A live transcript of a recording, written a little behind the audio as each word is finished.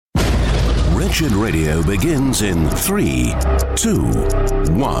Wretched Radio begins in 3, 2,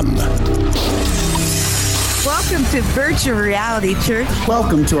 1. Welcome to Virtual Reality Church.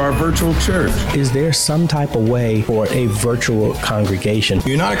 Welcome to our virtual church. Is there some type of way for a virtual congregation?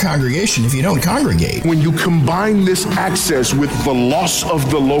 You're not a congregation if you don't congregate. When you combine this access with the loss of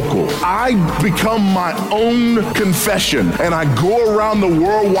the local, I become my own confession, and I go around the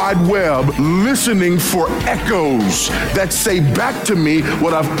World Wide Web listening for echoes that say back to me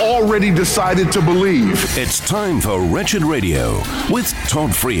what I've already decided to believe. It's time for Wretched Radio with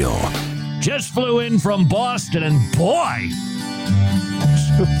Todd Friel. Just flew in from Boston, and boy, I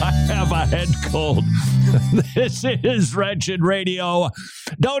have a head cold. This is Wretched Radio.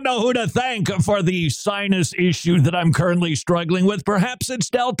 Don't know who to thank for the sinus issue that I'm currently struggling with. Perhaps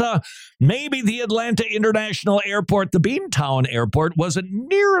it's Delta, maybe the Atlanta International Airport. The Beantown Airport wasn't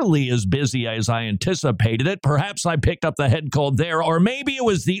nearly as busy as I anticipated it. Perhaps I picked up the head cold there, or maybe it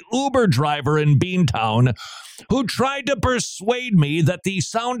was the Uber driver in Beantown who tried to persuade me that the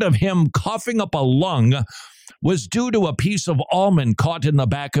sound of him coughing up a lung was due to a piece of almond caught in the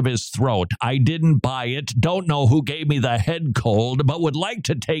back of his throat. I didn't buy it, don't know who gave me the head cold, but would like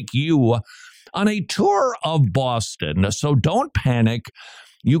to take you on a tour of Boston. So don't panic.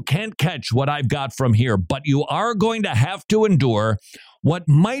 You can't catch what I've got from here, but you are going to have to endure what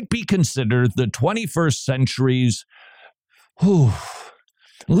might be considered the 21st century's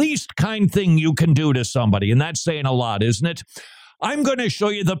least kind thing you can do to somebody, and that's saying a lot, isn't it? I'm going to show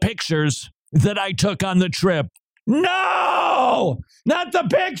you the pictures that I took on the trip. No! Not the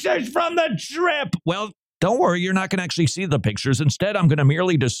pictures from the trip! Well, don't worry, you're not going to actually see the pictures. Instead, I'm going to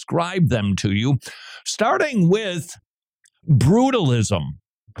merely describe them to you, starting with brutalism.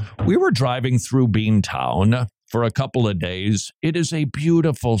 We were driving through Beantown for a couple of days. It is a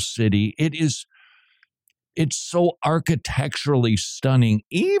beautiful city. It's so architecturally stunning.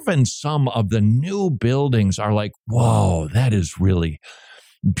 Even some of the new buildings are like, whoa, that is really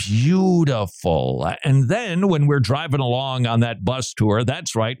beautiful. And then when we're driving along on that bus tour,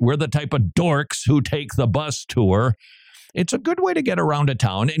 that's right, we're the type of dorks who take the bus tour. It's a good way to get around a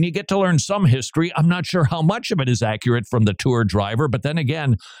town, and you get to learn some history. I'm not sure how much of it is accurate from the tour driver, but then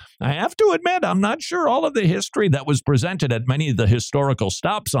again, I have to admit, I'm not sure all of the history that was presented at many of the historical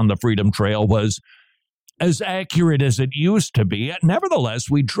stops on the Freedom Trail was as accurate as it used to be.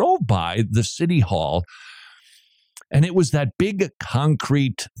 Nevertheless, we drove by the city hall, and it was that big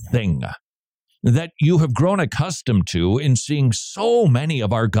concrete thing that you have grown accustomed to in seeing so many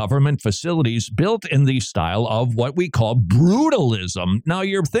of our government facilities built in the style of what we call brutalism. Now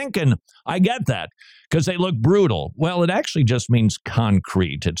you're thinking, I get that, because they look brutal. Well, it actually just means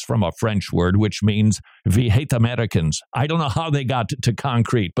concrete. It's from a French word, which means we hate Americans. I don't know how they got to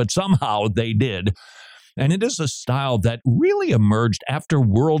concrete, but somehow they did. And it is a style that really emerged after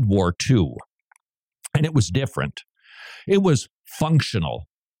World War II. And it was different. It was functional.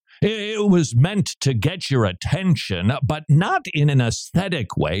 It was meant to get your attention, but not in an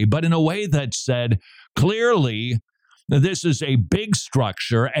aesthetic way, but in a way that said, clearly, this is a big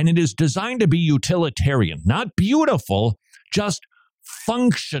structure, and it is designed to be utilitarian, not beautiful, just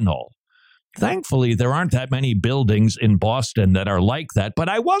functional. Thankfully, there aren't that many buildings in Boston that are like that, but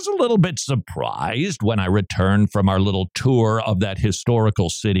I was a little bit surprised when I returned from our little tour of that historical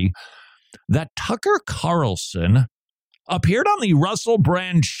city that Tucker Carlson appeared on the Russell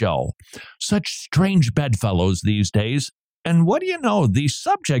Brand show. Such strange bedfellows these days. And what do you know? The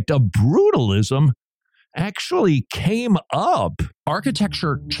subject of brutalism actually came up.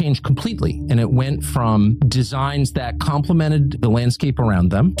 Architecture changed completely, and it went from designs that complemented the landscape around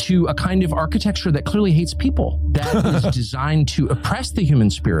them to a kind of architecture that clearly hates people, that is designed to oppress the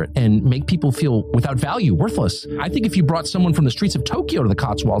human spirit and make people feel without value, worthless. I think if you brought someone from the streets of Tokyo to the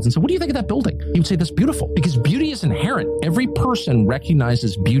Cotswolds and said, what do you think of that building? He would say, that's beautiful, because beauty is inherent. Every person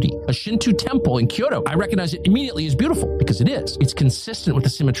recognizes beauty. A Shinto temple in Kyoto, I recognize it immediately as beautiful, because it is. It's consistent with the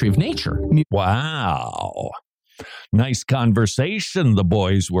symmetry of nature. Wow. Nice conversation the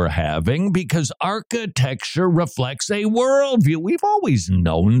boys were having, because architecture reflects a worldview. We've always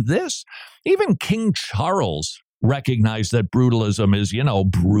known this. Even King Charles recognized that brutalism is,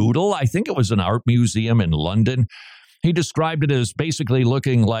 brutal. I think it was an art museum in London. He described it as basically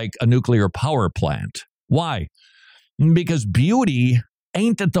looking like a nuclear power plant. Why? Because beauty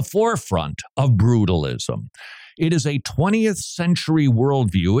ain't at the forefront of brutalism. It is a 20th century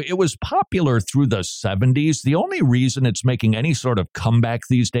worldview. It was popular through the 70s. The only reason it's making any sort of comeback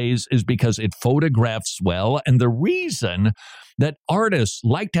these days is because it photographs well. And the reason that artists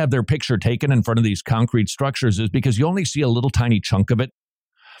like to have their picture taken in front of these concrete structures is because you only see a little tiny chunk of it.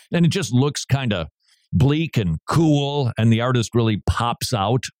 And it just looks kind of bleak and cool, and the artist really pops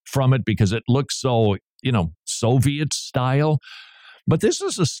out from it because it looks so, Soviet style. But this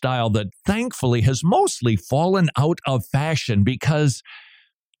is a style that thankfully has mostly fallen out of fashion because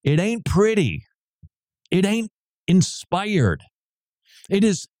it ain't pretty. It ain't inspired. It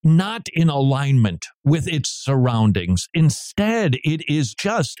is not in alignment with its surroundings. Instead, it is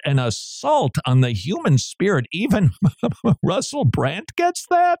just an assault on the human spirit. Even Russell Brand gets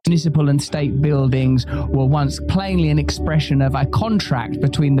that. Municipal and state buildings were once plainly an expression of a contract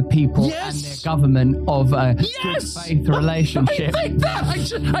between the people and their government of a good faith relationship.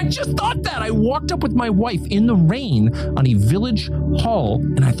 I just thought that. I walked up with my wife in the rain on a village hall,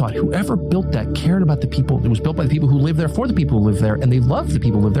 and I thought whoever built that cared about the people. It was built by the people who live there for the people who live there, and they loved the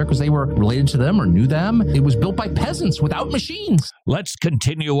people who live there because they were related to them or knew them. It was built by peasants without machines. Let's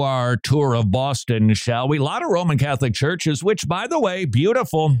continue our tour of Boston, shall we? A lot of Roman Catholic churches, which, by the way,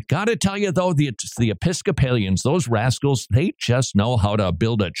 beautiful. Got to tell you, though, the Episcopalians, those rascals, they just know how to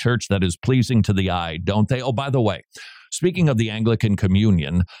build a church that is pleasing to the eye, don't they? Oh, by the way, speaking of the Anglican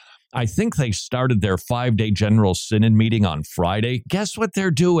Communion, I think they started their 5-day General Synod meeting on Friday. Guess what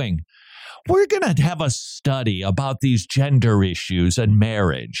they're doing? We're going to have a study about these gender issues and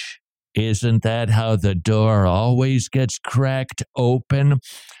marriage. Isn't that how the door always gets cracked open?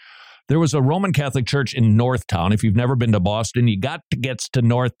 There was a Roman Catholic church in Northtown. If you've never been to Boston, you got to get to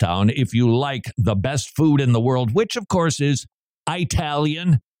Northtown if you like the best food in the world, which, of course, is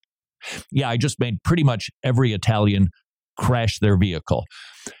Italian. Yeah, I just made pretty much every Italian crash their vehicle.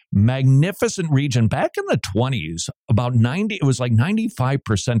 Magnificent region. Back in the 20s, it was like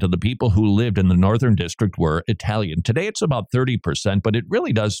 95% of the people who lived in the Northern District were Italian. Today it's about 30%, but it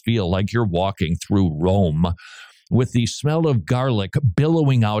really does feel like you're walking through Rome with the smell of garlic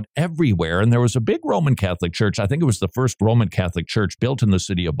billowing out everywhere. And there was a big Roman Catholic church. I think it was the first Roman Catholic church built in the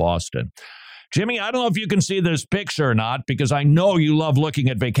city of Boston. Jimmy, I don't know if you can see this picture or not, because I know you love looking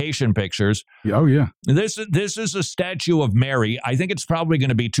at vacation pictures. Oh, yeah. This is a statue of Mary. I think it's probably going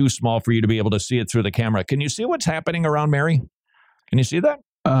to be too small for you to be able to see it through the camera. Can you see what's happening around Mary? Can you see that?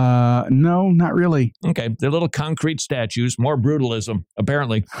 No, not really. Okay. They're little concrete statues, more brutalism,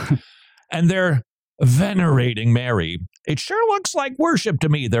 apparently. And they're venerating Mary. It sure looks like worship to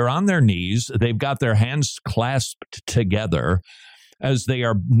me. They're on their knees. They've got their hands clasped together as they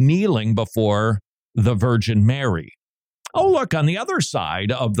are kneeling before the Virgin Mary. Oh, look, on the other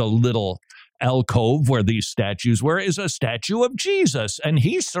side of the little alcove where these statues were is a statue of Jesus, and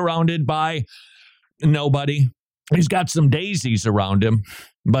he's surrounded by nobody. He's got some daisies around him,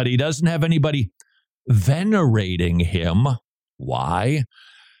 but he doesn't have anybody venerating him. Why?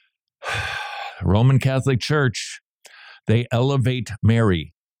 Roman Catholic Church, they elevate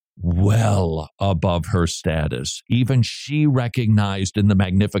Mary well above her status. Even she recognized in the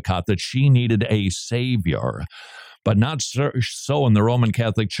Magnificat that she needed a savior, but not so in the Roman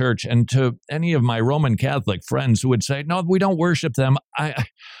Catholic Church. And to any of my Roman Catholic friends who would say, no, we don't worship them,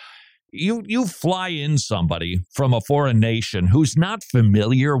 you fly in somebody from a foreign nation who's not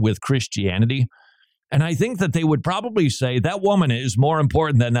familiar with Christianity, and I think that they would probably say that woman is more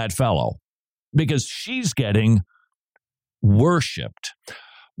important than that fellow because she's getting worshipped.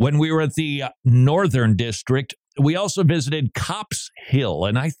 When we were at the Northern District, we also visited Copp's Hill,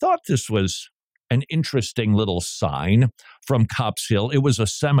 and I thought this was an interesting little sign from Copp's Hill. It was a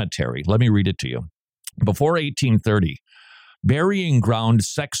cemetery. Let me read it to you. Before 1830, burying ground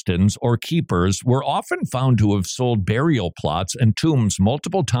sextons or keepers were often found to have sold burial plots and tombs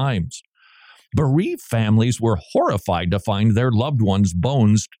multiple times. Bereaved families were horrified to find their loved ones'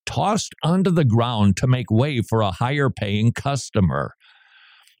 bones tossed onto the ground to make way for a higher-paying customer.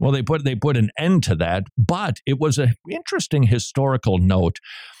 Well, they put an end to that, but it was an interesting historical note.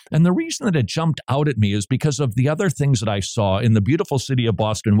 And the reason that it jumped out at me is because of the other things that I saw in the beautiful city of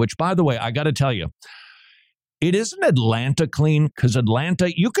Boston, which, by the way, I got to tell you, it isn't Atlanta clean, because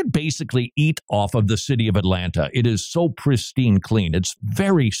Atlanta, you could basically eat off of the city of Atlanta. It is so pristine clean. It's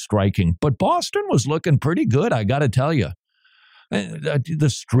very striking. But Boston was looking pretty good, I got to tell you.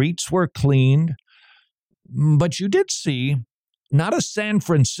 The streets were cleaned, but you did see not a San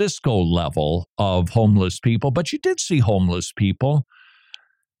Francisco level of homeless people, but you did see homeless people.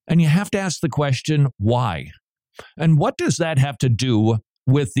 And you have to ask the question, why? And what does that have to do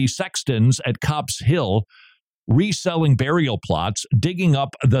with the sextons at Copp's Hill reselling burial plots, digging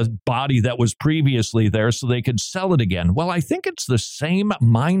up the body that was previously there so they could sell it again? Well, I think it's the same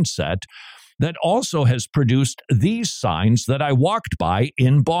mindset that also has produced these signs that I walked by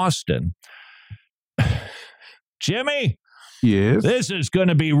in Boston. Jimmy? Yes. This is going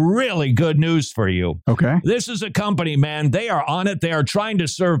to be really good news for you. Okay. This is a company, man. They are on it. They are trying to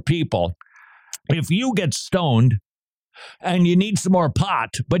serve people. if you get stoned and you need some more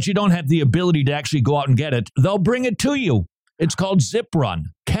pot, but you don't have the ability to actually go out and get it, they'll bring it to you. It's called Zip Run.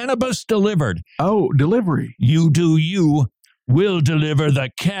 Cannabis delivered. Oh, delivery. You do you. Will deliver the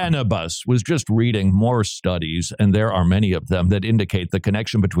cannabis. Was just reading more studies, and there are many of them that indicate the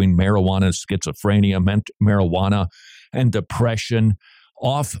connection between marijuana, schizophrenia, marijuana, and depression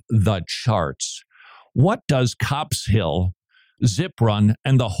off the charts. What does Cops Hill, Zip Run,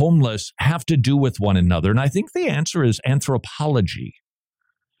 and the homeless have to do with one another? And I think the answer is anthropology.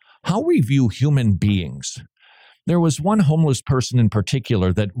 How we view human beings. There was one homeless person in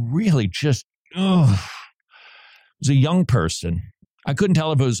particular that really just, it was a young person. I couldn't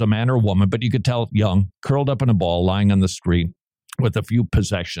tell if it was a man or a woman, but you could tell young, curled up in a ball, lying on the street with a few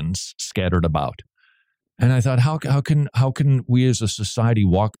possessions scattered about. And I thought, how can we as a society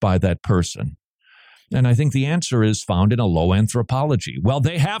walk by that person? And I think the answer is found in a low anthropology. Well,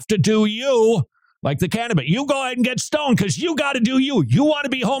 they have to do you, like the cannabis. You go ahead and get stoned because you got to do you. You want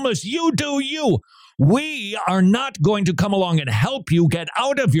to be homeless, you do you. We are not going to come along and help you get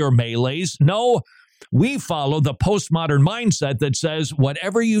out of your melees. No, we follow the postmodern mindset that says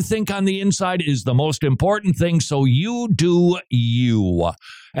whatever you think on the inside is the most important thing, so you do you.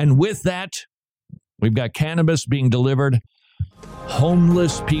 And with that, we've got cannabis being delivered,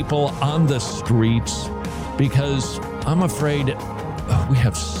 homeless people on the streets, because I'm afraid we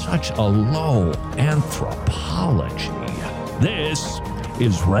have such a low anthropology. This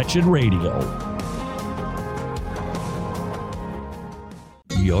is Wretched Radio.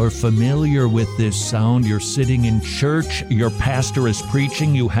 You're familiar with this sound. You're sitting in church. Your pastor is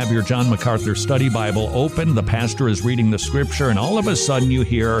preaching. You have your John MacArthur Study Bible open. The pastor is reading the scripture, and all of a sudden you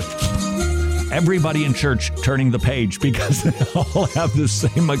hear everybody in church turning the page because they all have the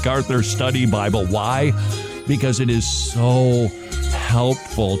same MacArthur Study Bible. Why? Because it is so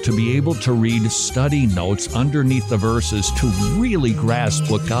helpful to be able to read study notes underneath the verses to really grasp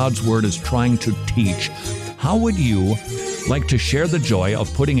what God's Word is trying to teach. How would you like to share the joy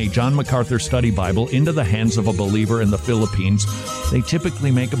of putting a John MacArthur Study Bible into the hands of a believer in the Philippines? They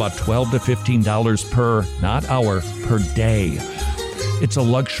typically make about $12 to $15 per, not hour, per day. It's a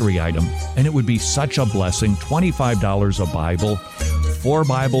luxury item, and it would be such a blessing. $25 a Bible, 4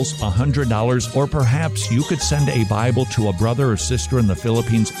 Bibles, $100, or perhaps you could send a Bible to a brother or sister in the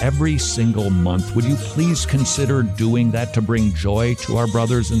Philippines every single month. Would you please consider doing that to bring joy to our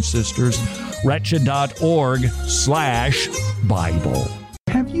brothers and sisters? Wretched.org/Bible.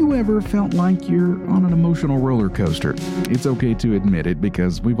 Have you ever felt like you're on an emotional roller coaster? It's okay to admit it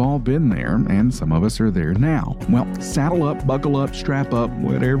because we've all been there, and some of us are there now. Well, saddle up, buckle up, strap up,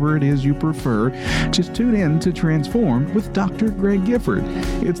 whatever it is you prefer. Just tune in to Transform with Dr. Greg Gifford.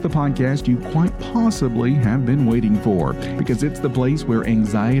 It's the podcast you quite possibly have been waiting for, because it's the place where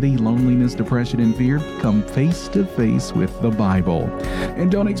anxiety, loneliness, depression, and fear come face to face with the Bible. And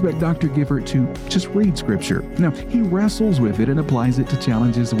don't expect Dr. Gifford to just read Scripture. No, he wrestles with it and applies it to challenges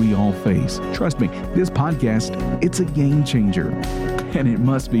we all face. Trust me, this podcast, it's a game changer. And it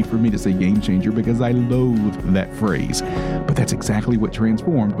must be for me to say game changer because I loathe that phrase. But that's exactly what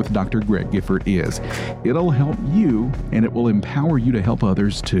Transformed with Dr. Greg Gifford is. It'll help you, and it will empower you to help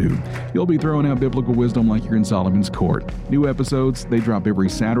others too. You'll be throwing out biblical wisdom like you're in Solomon's court. New episodes, they drop every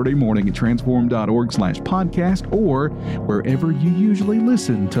Saturday morning at transform.org/podcast or wherever you usually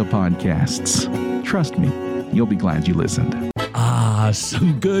listen to podcasts. Trust me, you'll be glad you listened.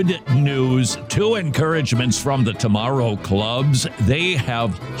 Some good news. 2 encouragements from the Tomorrow Clubs. They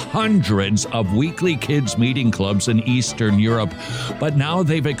have hundreds of weekly kids meeting clubs in Eastern Europe, but now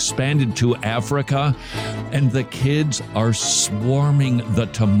they've expanded to Africa, and the kids are swarming the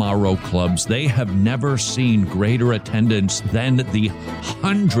Tomorrow Clubs. They have never seen greater attendance than the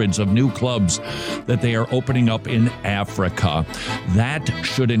hundreds of new clubs that they are opening up in Africa. That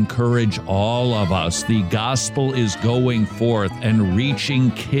should encourage all of us. The gospel is going forth and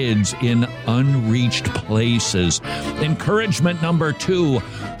reaching kids in unreached places. Encouragement number 2.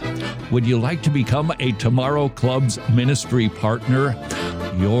 Would you like to become a Tomorrow Club's ministry partner?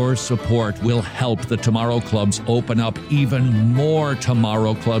 Your support will help the Tomorrow Clubs open up even more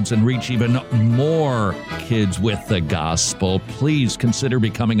Tomorrow Clubs and reach even more kids with the gospel. Please consider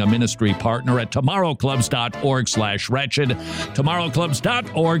becoming a ministry partner at tomorrowclubs.org/wretched,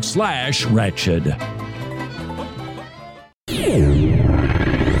 tomorrowclubs.org/wretched.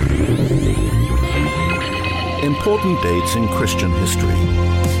 Important dates in Christian history.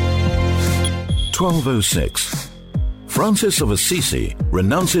 1206. Francis of Assisi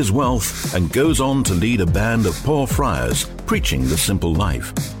renounces wealth and goes on to lead a band of poor friars preaching the simple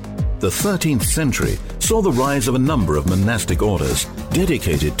life. The 13th century saw the rise of a number of monastic orders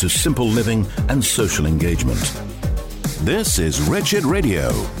dedicated to simple living and social engagement. This is Wretched Radio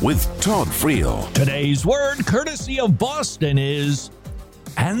with Todd Friel. Today's word, courtesy of Boston, is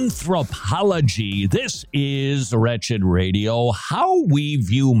anthropology. This is Wretched Radio. How we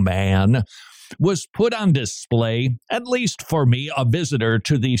view man was put on display, at least for me, a visitor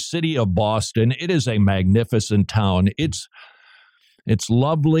to the city of Boston. It is a magnificent town. It's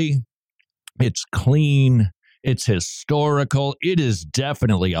lovely. It's clean. It's historical. It is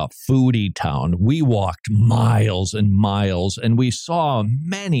definitely a foodie town. We walked miles and miles, and we saw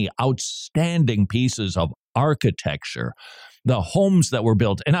many outstanding pieces of architecture, the homes that were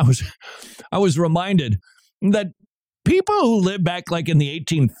built. And I was reminded that people who lived back like in the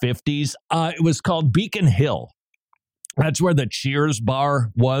 1850s, it was called Beacon Hill. That's where the Cheers bar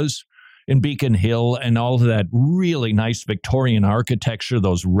was, in Beacon Hill, and all of that really nice Victorian architecture,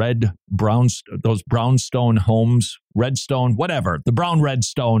 those brownstone homes, redstone, whatever, the brown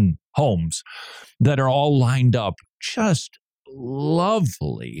redstone homes that are all lined up, just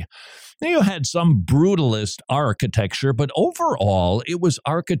lovely. You had some brutalist architecture, but overall, it was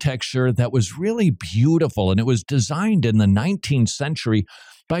architecture that was really beautiful, and it was designed in the 19th century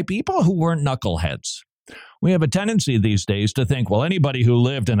by people who weren't knuckleheads. We have a tendency these days to think, well, anybody who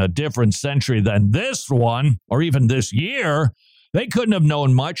lived in a different century than this one, or even this year, they couldn't have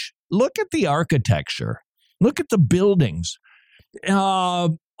known much. Look at the architecture. Look at the buildings.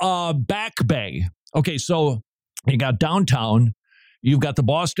 Back Bay. Okay, so you got downtown, you've got the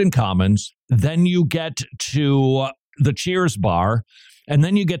Boston Commons, then you get to the Cheers bar, and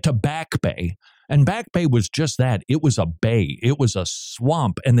then you get to Back Bay. And Back Bay was just that. It was a bay. It was a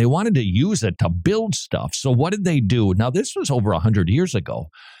swamp, and they wanted to use it to build stuff. So what did they do? Now, this was over 100 years ago.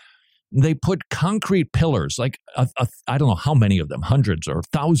 They put concrete pillars, like I don't know how many of them, hundreds or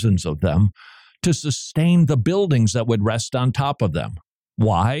thousands of them, to sustain the buildings that would rest on top of them.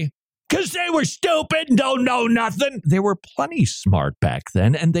 Why? Because they were stupid and don't know nothing. They were plenty smart back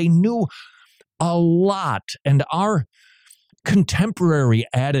then, and they knew a lot. And our contemporary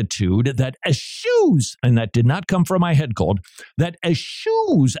attitude that eschews, and that did not come from my head cold, that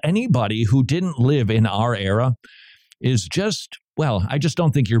eschews anybody who didn't live in our era is just, well, I just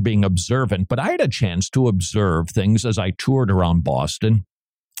don't think you're being observant. But I had a chance to observe things as I toured around Boston.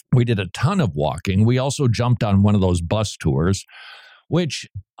 We did a ton of walking. We also jumped on one of those bus tours, which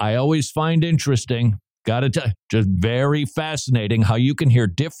I always find interesting. Just very fascinating how you can hear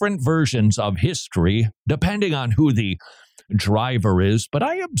different versions of history depending on who the driver is. But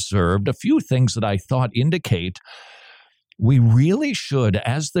I observed a few things that I thought indicate we really should,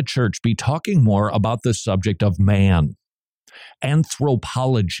 as the church, be talking more about the subject of man,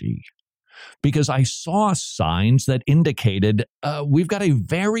 anthropology, because I saw signs that indicated we've got a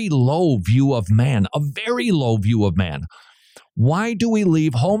very low view of man, a very low view of man. Why do we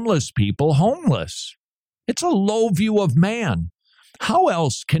leave homeless people homeless? It's a low view of man. How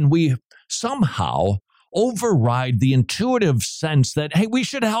else can we somehow override the intuitive sense that, hey, we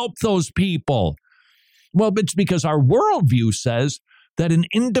should help those people? Well, it's because our worldview says that an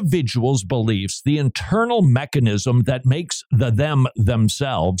individual's beliefs, the internal mechanism that makes the them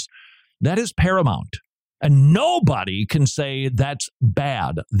themselves, that is paramount. And nobody can say that's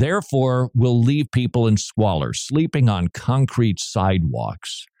bad. Therefore, we'll leave people in squalor, sleeping on concrete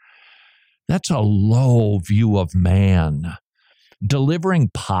sidewalks. That's a low view of man.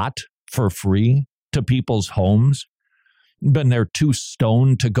 Delivering pot for free to people's homes, when they're too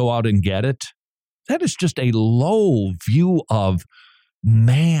stoned to go out and get it, that is just a low view of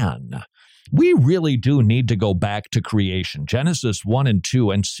man. We really do need to go back to creation, Genesis 1 and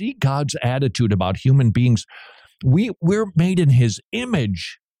 2, and see God's attitude about human beings. We're made in his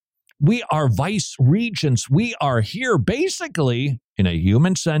image. We are vice regents. We are here basically, in a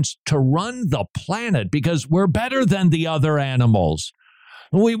human sense, to run the planet because we're better than the other animals.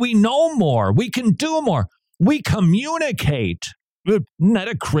 We know more. We can do more. We communicate. Isn't that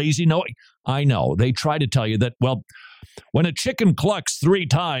a crazy note? I know. They try to tell you that, well, when a chicken clucks 3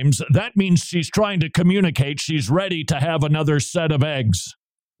 times, that means she's trying to communicate she's ready to have another set of eggs.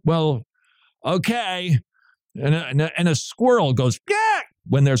 Well, okay. And a squirrel goes, yeah,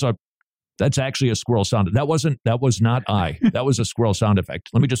 when there's a, that's actually a squirrel sound. That was not I. That was a squirrel sound effect.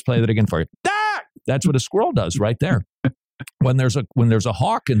 Let me just play that again for you. Ah! That's what a squirrel does right there. When there's a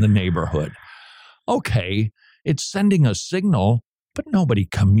hawk in the neighborhood. Okay, it's sending a signal, but nobody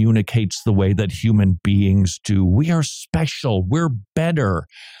communicates the way that human beings do. We are special. We're better.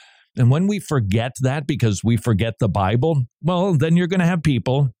 And when we forget that because we forget the Bible, well, then you're going to have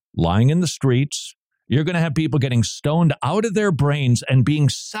people lying in the streets, You're going to have people getting stoned out of their brains and being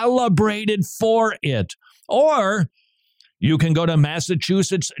celebrated for it. Or you can go to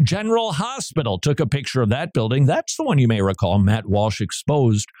Massachusetts General Hospital. Took a picture of that building. That's the one you may recall Matt Walsh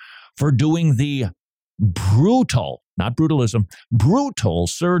exposed for doing the brutal, not brutalism, brutal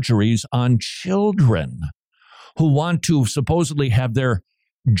surgeries on children who want to supposedly have their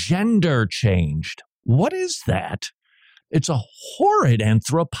gender changed. What is that? It's a horrid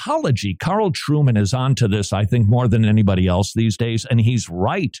anthropology. Carl Truman is onto this, I think, more than anybody else these days, and he's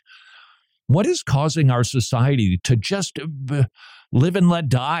right. What is causing our society to just live and let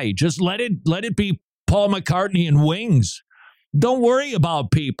die? Just let it be Paul McCartney and Wings. Don't worry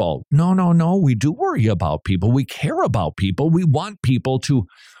about people. No. We do worry about people. We care about people. We want people to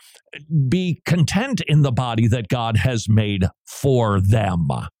be content in the body that God has made for them.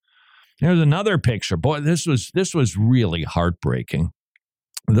 Here's another picture. Boy, this was really heartbreaking.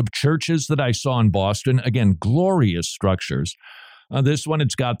 The churches that I saw in Boston, again, glorious structures. This one,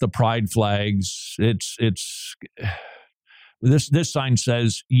 it's got the pride flags. This sign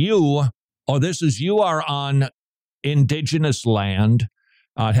says, you are on indigenous land.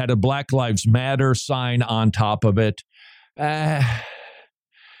 It had a Black Lives Matter sign on top of it.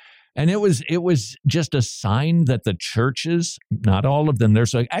 And it was just a sign that the churches, not all of them,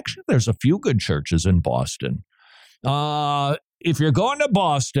 there's a few good churches in Boston. If you're going to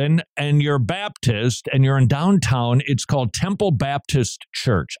Boston and you're Baptist and you're in downtown, it's called Temple Baptist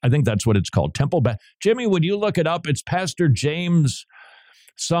Church. I think that's what it's called, Jimmy, would you look it up? It's Pastor James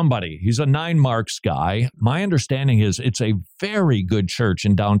somebody. He's a 9 Marks guy. My understanding is it's a very good church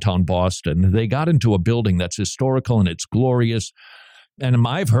in downtown Boston. They got into a building that's historical and it's glorious. And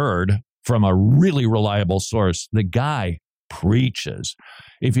I've heard from a really reliable source, the guy preaches.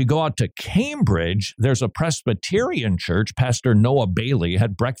 If you go out to Cambridge, there's a Presbyterian church. Pastor Noah Bailey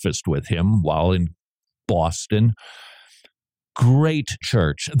had breakfast with him while in Boston. Great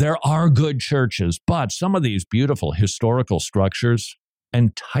church. There are good churches, but some of these beautiful historical structures,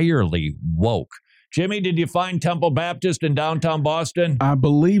 entirely woke. Jimmy, did you find Temple Baptist in downtown Boston? I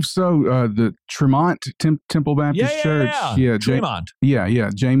believe so. The Tremont Temple Baptist Church. Yeah, Tremont.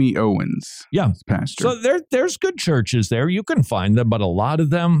 Jamie Owens. Yeah, pastor. So there's good churches there. You can find them, but a lot of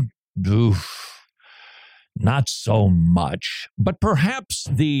them, not so much. But perhaps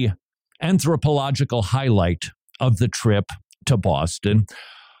the anthropological highlight of the trip to Boston,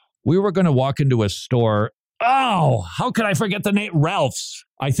 we were going to walk into a store. Oh, how could I forget the name? Ralph's,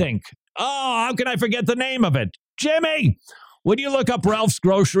 I think. Oh, how can I forget the name of it? Jimmy, would you look up Ralph's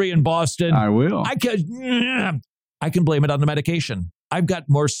Grocery in Boston? I will. I can blame it on the medication. I've got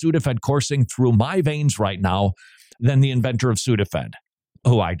more Sudafed coursing through my veins right now than the inventor of Sudafed.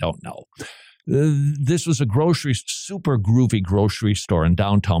 Oh, I don't know. This was a super groovy grocery store in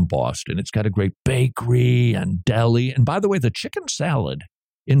downtown Boston. It's got a great bakery and deli. And by the way, the chicken salad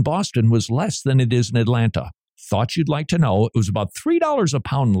in Boston was less than it is in Atlanta. Thought you'd like to know, it was about $3 a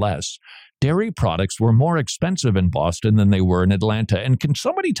pound less. Dairy products were more expensive in Boston than they were in Atlanta. And can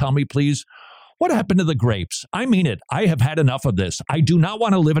somebody tell me, please, what happened to the grapes? I mean it. I have had enough of this. I do not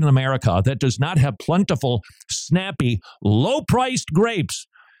want to live in America that does not have plentiful, snappy, low-priced grapes.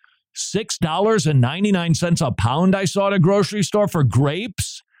 $6.99 a pound I saw at a grocery store for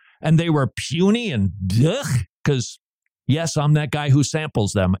grapes, and they were puny and because, yes, I'm that guy who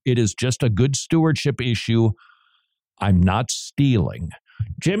samples them. It is just a good stewardship issue. I'm not stealing.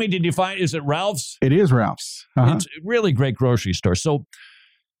 Jimmy, did you find, is it Ralph's? It is Ralph's. Uh-huh. It's a really great grocery store. So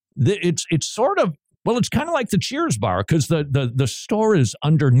it's sort of, well, it's kind of like the Cheers bar because the store is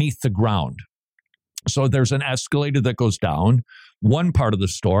underneath the ground. So there's an escalator that goes down one part of the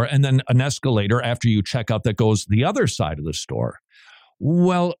store and then an escalator after you check out that goes the other side of the store.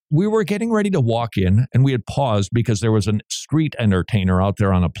 Well, we were getting ready to walk in and we had paused because there was a street entertainer out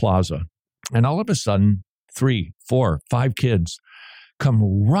there on a plaza. And all of a sudden, 3, 4, 5 kids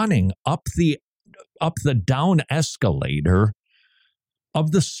come running up the down escalator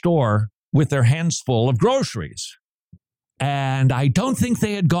of the store with their hands full of groceries. And I don't think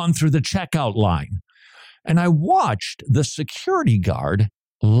they had gone through the checkout line. And I watched the security guard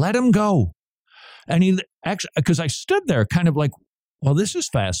let him go. And he actually, because I stood there kind of like, well, this is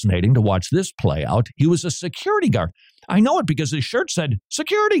fascinating to watch this play out. He was a security guard. I know it because his shirt said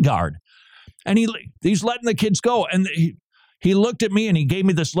security guard. And he's letting the kids go. And he looked at me and he gave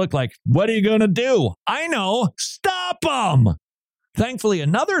me this look like, what are you going to do? I know. Stop him. Thankfully,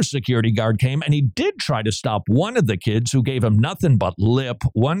 another security guard came and he did try to stop one of the kids who gave him nothing but lip.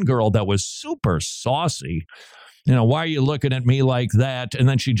 One girl that was super saucy. You know, why are you looking at me like that? And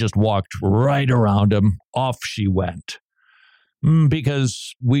then she just walked right around him. Off she went.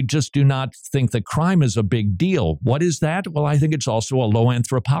 Because we just do not think that crime is a big deal. What is that? Well, I think it's also a low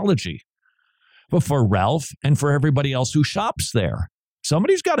anthropology. But for Ralph and for everybody else who shops there,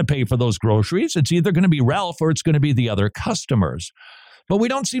 somebody's got to pay for those groceries. It's either going to be Ralph or it's going to be the other customers. But we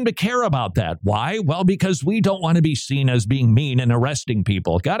don't seem to care about that. Why? Well, because we don't want to be seen as being mean and arresting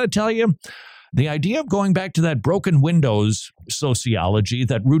people. Got to tell you, the idea of going back to that broken windows sociology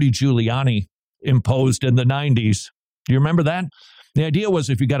that Rudy Giuliani imposed in the 90s, do you remember that? The idea was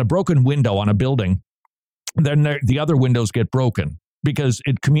if you got a broken window on a building, then the other windows get broken because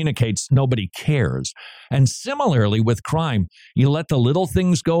it communicates nobody cares. And similarly with crime, you let the little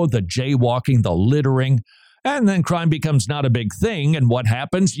things go, the jaywalking, the littering, and then crime becomes not a big thing. And what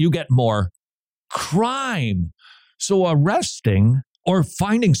happens? You get more crime. So arresting or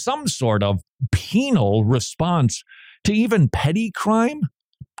finding some sort of penal response to even petty crime,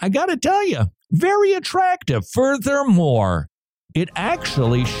 I got to tell you, very attractive. Furthermore, it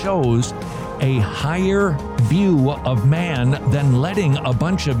actually shows a higher view of man than letting a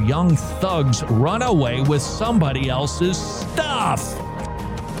bunch of young thugs run away with somebody else's stuff.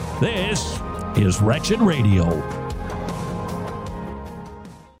 This is Wretched Radio.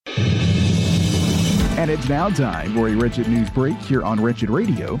 And it's now time for a Wretched News Break here on Wretched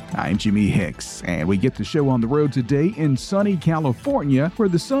Radio. I'm Jimmy Hicks, and we get the show on the road today in sunny California, where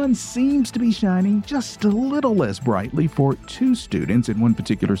the sun seems to be shining just a little less brightly for two students in one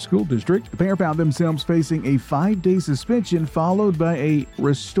particular school district. The pair found themselves facing a 5-day suspension followed by a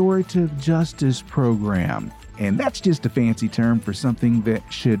restorative justice program. And that's just a fancy term for something that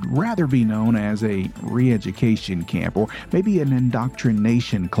should rather be known as a re-education camp or maybe an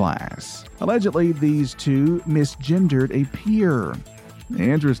indoctrination class. Allegedly, these two misgendered a peer.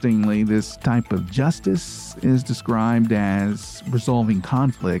 Interestingly, this type of justice is described as resolving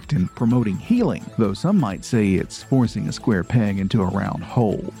conflict and promoting healing, though some might say it's forcing a square peg into a round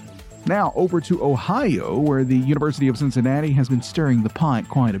hole. Now, over to Ohio, where the University of Cincinnati has been stirring the pot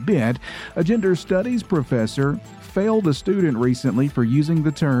quite a bit. A gender studies professor failed a student recently for using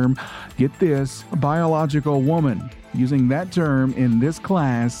the term, get this, biological woman. Using that term in this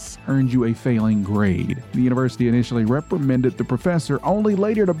class earned you a failing grade. The university initially reprimanded the professor, only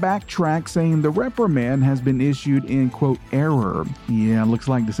later to backtrack, saying the reprimand has been issued in, quote, error. Yeah, looks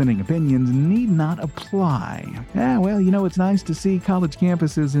like dissenting opinions need not apply. Well, it's nice to see college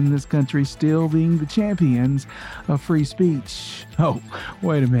campuses in this country still being the champions of free speech. Oh,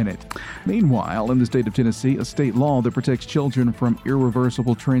 wait a minute. Meanwhile, in the state of Tennessee, a state law that protects children from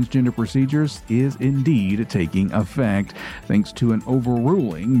irreversible transgender procedures is indeed taking effect, thanks to an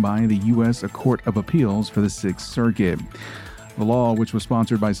overruling by the U.S. Court of Appeals for the Sixth Circuit. The law, which was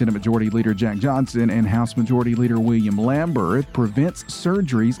sponsored by Senate Majority Leader Jack Johnson and House Majority Leader William Lambert, prevents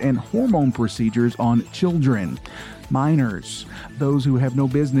surgeries and hormone procedures on children, minors, those who have no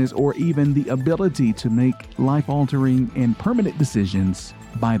business or even the ability to make life-altering and permanent decisions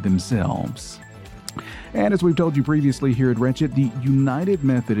by themselves. And as we've told you previously here at Wretched, the United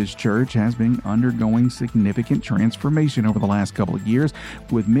Methodist Church has been undergoing significant transformation over the last couple of years,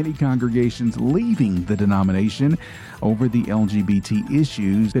 with many congregations leaving the denomination over the LGBT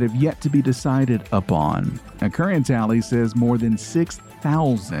issues that have yet to be decided upon. A current tally says more than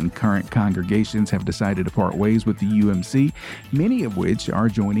 6,000 current congregations have decided to part ways with the UMC, many of which are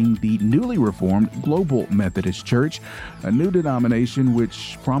joining the newly reformed Global Methodist Church, a new denomination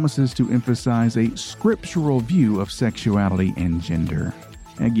which promises to emphasize a scriptural view of sexuality and gender.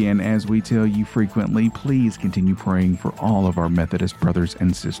 Again, as we tell you frequently, please continue praying for all of our Methodist brothers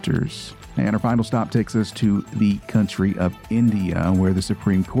and sisters. And our final stop takes us to the country of India, where the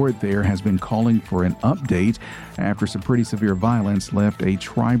Supreme Court there has been calling for an update after some pretty severe violence left a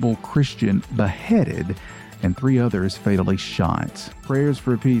tribal Christian beheaded and 3 others fatally shot. Prayers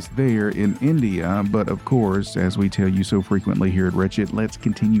for peace there in India, but of course, as we tell you so frequently here at Wretched, let's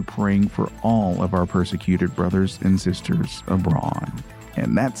continue praying for all of our persecuted brothers and sisters abroad.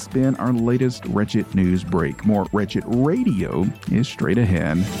 And that's been our latest Wretched News Break. More Wretched Radio is straight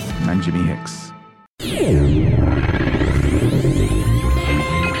ahead. I'm Jimmy Hicks.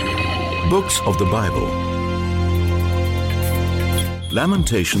 Books of the Bible.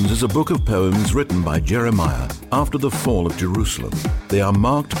 Lamentations is a book of poems written by Jeremiah after the fall of Jerusalem. They are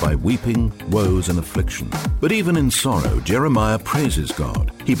marked by weeping, woes, and affliction. But even in sorrow, Jeremiah praises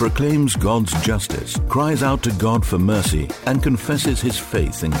God. He proclaims God's justice, cries out to God for mercy, and confesses his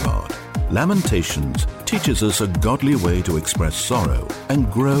faith in God. Lamentations teaches us a godly way to express sorrow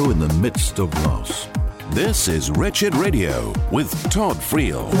and grow in the midst of loss. This is Wretched Radio with Todd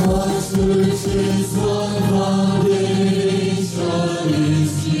Friel.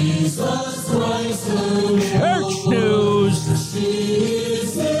 Church news.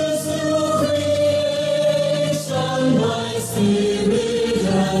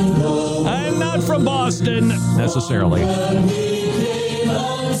 of Boston, necessarily.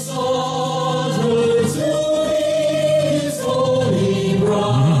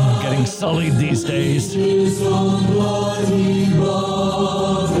 Getting sullied these days.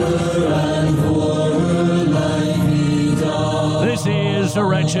 This is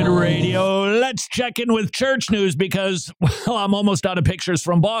Wretched Radio. Let's check in with church news because, well, I'm almost out of pictures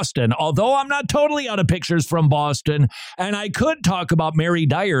from Boston. Although I'm not totally out of pictures from Boston. And I could talk about Mary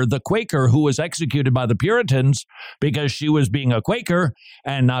Dyer, the Quaker who was executed by the Puritans because she was being a Quaker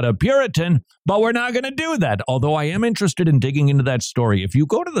and not a Puritan. But we're not going to do that. Although I am interested in digging into that story. If you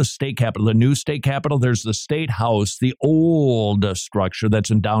go to the state capitol, the new state capitol, there's the state house, the old structure that's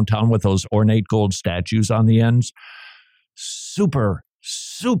in downtown with those ornate gold statues on the ends. Super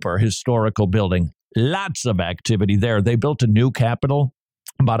historical building. Lots of activity there. They built a new capitol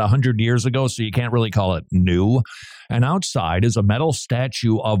about 100 years ago, so you can't really call it new. And outside is a metal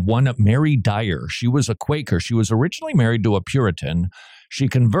statue of one Mary Dyer. She was a Quaker. She was originally married to a Puritan. She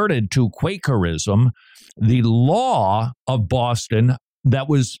converted to Quakerism, the law of Boston that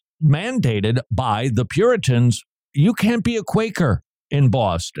was mandated by the Puritans. You can't be a Quaker in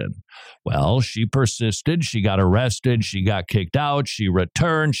Boston. Well, she persisted. She got arrested. She got kicked out. She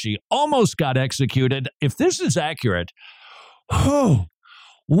returned. She almost got executed. If this is accurate, oh,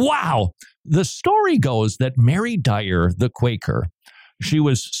 wow. The story goes that Mary Dyer, the Quaker, she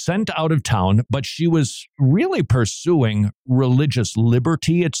was sent out of town, but she was really pursuing religious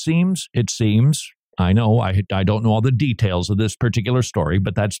liberty, it seems. I know, I don't know all the details of this particular story,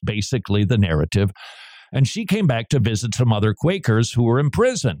 but that's basically the narrative. And she came back to visit some other Quakers who were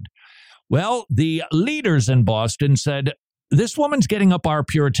imprisoned. Well, the leaders in Boston said, this woman's getting up our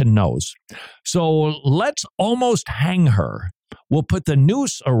Puritan nose, so let's almost hang her. We'll put the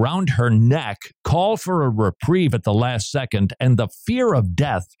noose around her neck, call for a reprieve at the last second, and the fear of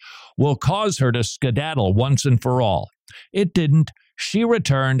death will cause her to skedaddle once and for all. It didn't. She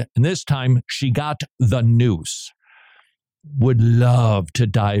returned, and this time she got the noose. Would love to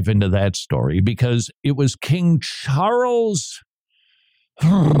dive into that story because it was King Charles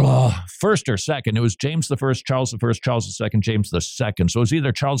first or second. It was James the First, Charles the First, Charles the Second, James the Second. So it was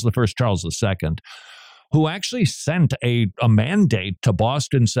either Charles the First, Charles the Second, who actually sent a mandate to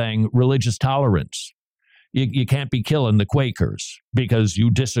Boston saying religious tolerance. You can't be killing the Quakers because you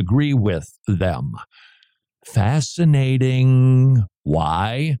disagree with them. Fascinating.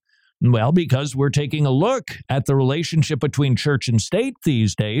 Why? Well, because we're taking a look at the relationship between church and state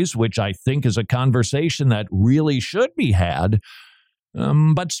these days, which I think is a conversation that really should be had.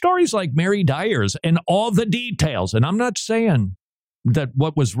 But stories like Mary Dyer's and all the details, and I'm not saying that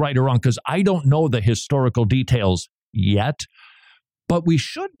what was right or wrong, because I don't know the historical details yet, but we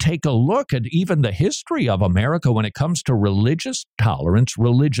should take a look at even the history of America when it comes to religious tolerance,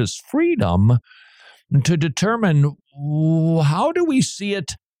 religious freedom, to determine how do we see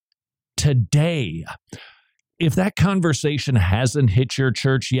it today. If that conversation hasn't hit your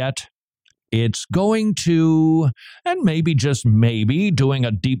church yet, it's going to, and maybe just maybe, doing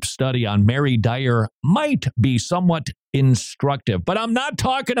a deep study on Mary Dyer might be somewhat instructive. But I'm not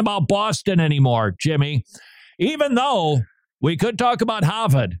talking about Boston anymore, Jimmy, even though we could talk about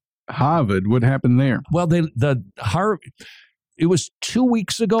Harvard. Harvard, what happened there? Well, it was 2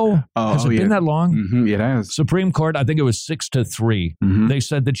 weeks ago. Has it been that long? Mm-hmm, it has. Supreme Court, I think it was 6-3. Mm-hmm. They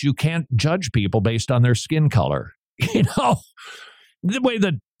said that you can't judge people based on their skin color. You know, the way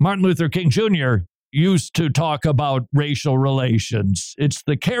that Martin Luther King Jr. used to talk about racial relations. It's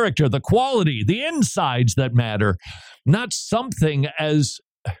the character, the quality, the insides that matter, not something as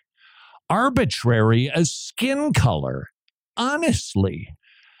arbitrary as skin color. Honestly.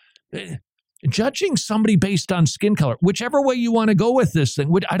 Judging somebody based on skin color, whichever way you want to go with this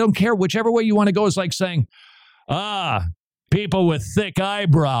thing, I don't care. Whichever way you want to go is like saying, people with thick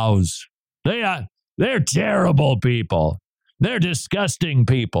eyebrows, they're terrible people. They're disgusting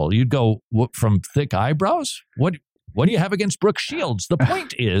people. You'd go, what, from thick eyebrows? What do you have against Brooke Shields? The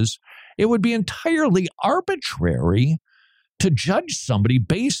point is, it would be entirely arbitrary to judge somebody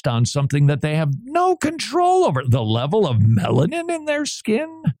based on something that they have no control over, the level of melanin in their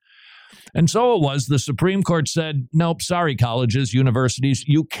skin. And so it was, the Supreme Court said, nope, sorry, colleges, universities,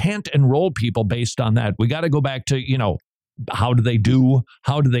 you can't enroll people based on that. We got to go back to, how do they do?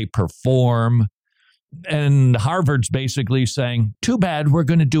 How do they perform? And Harvard's basically saying, too bad, we're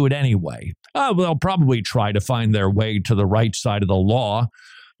going to do it anyway. They'll probably try to find their way to the right side of the law,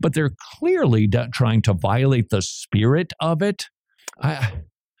 but they're clearly trying to violate the spirit of it.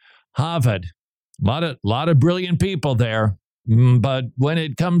 Harvard, a lot of brilliant people there. But when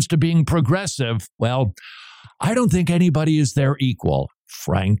it comes to being progressive, well, I don't think anybody is their equal.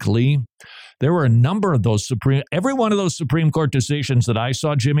 frankly. There were a number of those every one of those Supreme Court decisions that I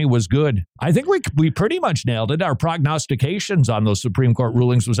saw, Jimmy, was good. I think we pretty much nailed it. Our prognostications on those Supreme Court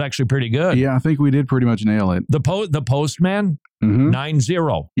rulings was actually pretty good. Yeah, I think we did pretty much nail it. The postman,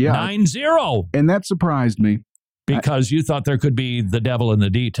 9-0. Yeah. 9-0. And that surprised me. Because you thought there could be the devil in the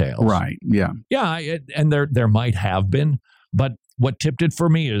details. Right, yeah. Yeah, and there might have been. But what tipped it for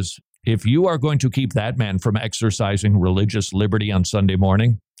me is, if you are going to keep that man from exercising religious liberty on Sunday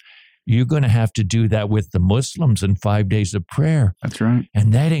morning, you're going to have to do that with the Muslims in 5 days of prayer. That's right.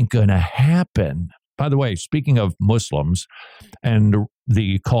 And that ain't going to happen. By the way, speaking of Muslims and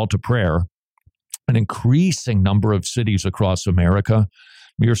the call to prayer, an increasing number of cities across America,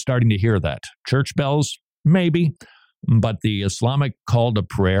 you're starting to hear that. Church bells, maybe, but the Islamic call to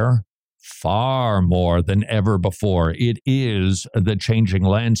prayer, far more than ever before. It is the changing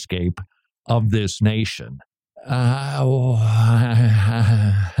landscape of this nation.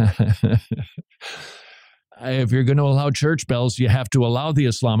 If you're going to allow church bells, you have to allow the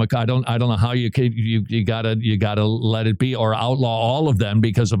Islamic. I don't know how you gotta let it be or outlaw all of them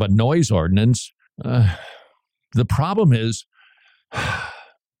because of a noise ordinance. The problem is,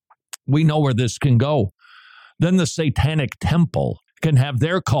 we know where this can go. Then the Satanic Temple can have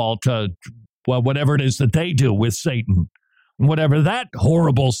their call to, well, whatever it is that they do with Satan, whatever that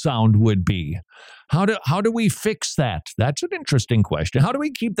horrible sound would be. How do we fix that? That's an interesting question. How do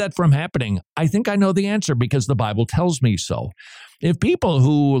we keep that from happening? I think I know the answer because the Bible tells me so. If people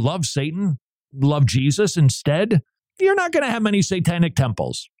who love Satan love Jesus instead, you're not going to have many satanic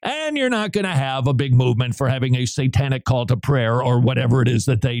temples, and you're not going to have a big movement for having a satanic call to prayer or whatever it is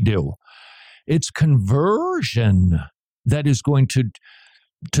that they do. It's conversion that is going to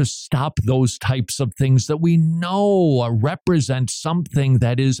stop those types of things that we know represent something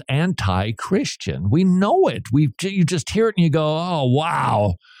that is anti-Christian. We know it. You just hear it and you go, oh,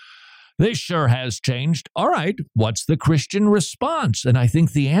 wow, this sure has changed. All right, what's the Christian response? And I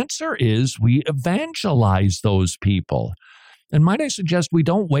think the answer is we evangelize those people. And might I suggest we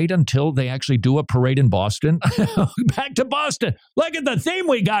don't wait until they actually do a parade in Boston? Back to Boston. Look at the theme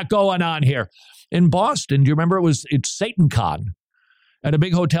we got going on here. In Boston, do you remember it's SatanCon? At a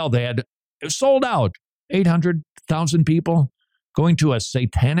big hotel, they had sold out 800,000 people going to a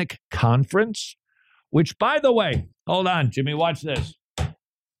satanic conference, which, by the way, hold on, Jimmy, watch this.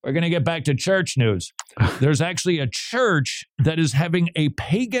 We're going to get back to church news. There's actually a church that is having a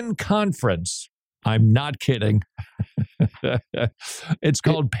pagan conference. I'm not kidding. It's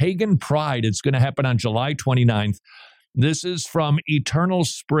called Pagan Pride. It's going to happen on July 29th. This is from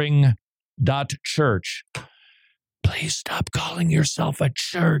eternalspring.church. Please stop calling yourself a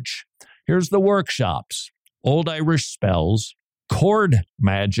church. Here's the workshops: Old Irish spells, cord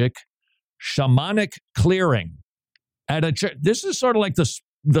magic, shamanic clearing. At a church, this is sort of like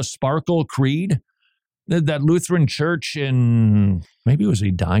the Sparkle Creed, that Lutheran church in, maybe it was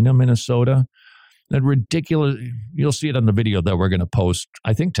Edina, Minnesota. That ridiculous, you'll see it on the video that we're going to post,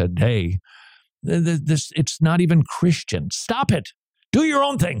 I think today. It's not even Christian. Stop it. Do your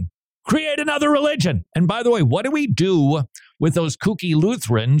own thing. Create another religion. And by the way, what do we do with those kooky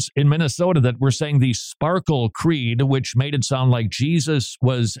Lutherans in Minnesota that were saying the Sparkle Creed, which made it sound like Jesus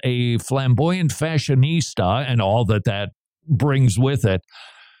was a flamboyant fashionista and all that brings with it?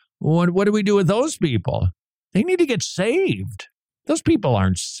 What do we do with those people? They need to get saved. Those people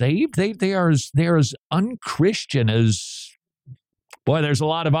aren't saved. They are as unchristian as... Boy, there's a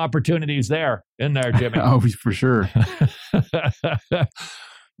lot of opportunities there, isn't there, Jimmy? Oh, for sure.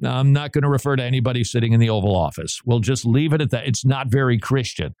 Now, I'm not going to refer to anybody sitting in the Oval Office. We'll just leave it at that. It's not very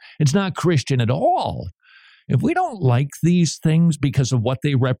Christian. It's not Christian at all. If we don't like these things because of what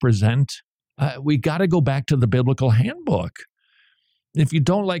they represent, we got to go back to the biblical handbook. If you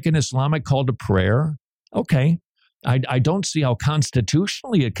don't like an Islamic call to prayer, okay, I don't see how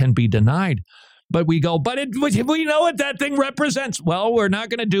constitutionally it can be denied. But we go, but we know what that thing represents. Well, we're not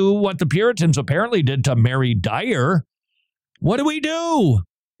going to do what the Puritans apparently did to Mary Dyer. What do?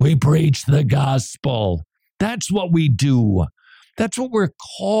 We preach the gospel. That's what we do. That's what we're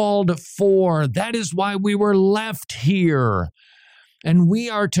called for. That is why we were left here. And we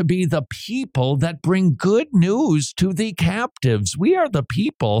are to be the people that bring good news to the captives. We are the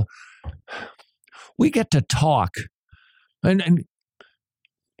people. We get to talk. And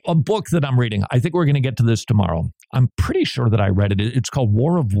a book that I'm reading, I think we're going to get to this tomorrow. I'm pretty sure that I read it. It's called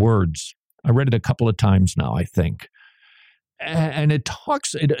War of Words. I read it a couple of times now, I think. And it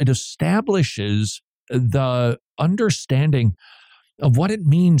establishes the understanding of what it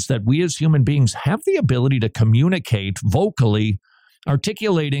means that we as human beings have the ability to communicate vocally,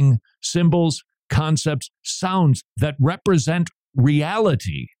 articulating symbols, concepts, sounds that represent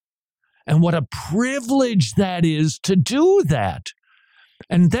reality. And what a privilege that is to do that.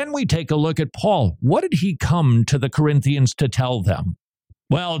 And then we take a look at Paul. What did he come to the Corinthians to tell them?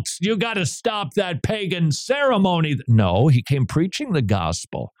 Well, you got to stop that pagan ceremony. No, he came preaching the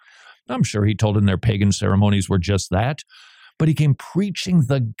gospel. I'm sure he told them their pagan ceremonies were just that. But he came preaching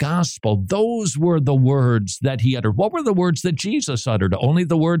the gospel. Those were the words that he uttered. What were the words that Jesus uttered? Only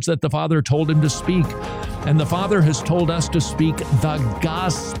the words that the Father told him to speak. And the Father has told us to speak the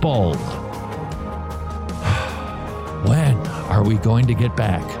gospel. When are we going to get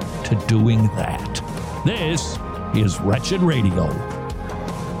back to doing that? This is Wretched Radio.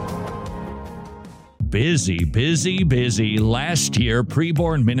 Busy, busy, busy. Last year,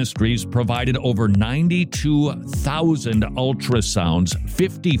 Preborn Ministries provided over 92,000 ultrasounds.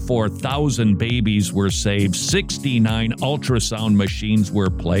 54,000 babies were saved. 69 ultrasound machines were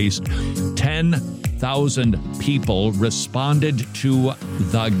placed. 10,000 people responded to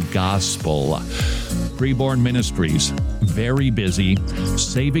the gospel. Preborn Ministries, very busy,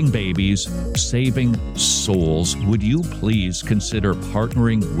 saving babies, saving souls. Would you please consider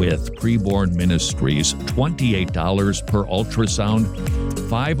partnering with Preborn Ministries? $28 per ultrasound,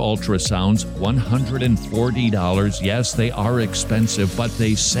 5 ultrasounds, $140. Yes, they are expensive, but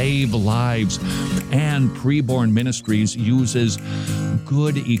they save lives. And Preborn Ministries uses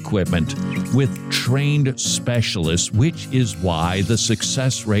good equipment with trained specialists, which is why the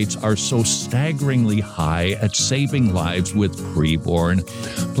success rates are so staggeringly high at saving lives with Preborn.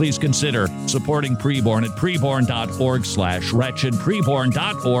 Please consider supporting Preborn at preborn.org/wretched,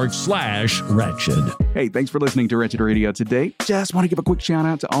 preborn.org/wretched. Hey, thanks for listening to Wretched Radio today. Just want to give a quick shout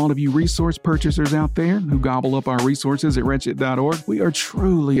out to all of you resource purchasers out there who gobble up our resources at wretched.org. We are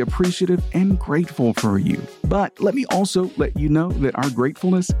truly appreciative and grateful for you. But let me also let you know that our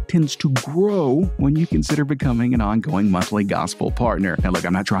gratefulness tends to grow when you consider becoming an ongoing monthly gospel partner. Now look,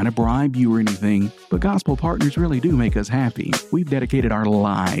 I'm not trying to bribe you or anything, but gospel partners really do make us happy. We've dedicated our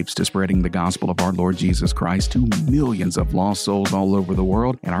lives to spreading the gospel of our Lord Jesus Christ to millions of lost souls all over the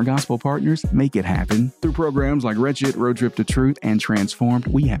world, and our gospel partners make it happen. Through programs like Wretched, Road Trip to Truth, and Transformed,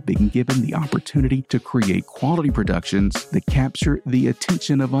 we have been given the opportunity to create quality productions that capture the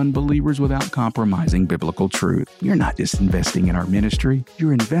attention of unbelievers without compromising biblical truth. You're not just investing in our ministry,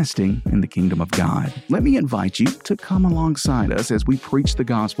 you're investing in the kingdom of God. Let me invite you to come alongside us as we preach the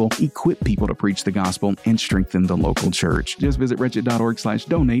gospel, equip people to preach the gospel, and strengthen the local church. Just visit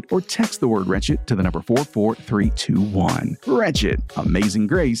wretched.org/donate or text the word wretched to the number 44321. Wretched, amazing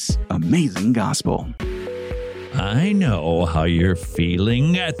grace, amazing gospel. I know how you're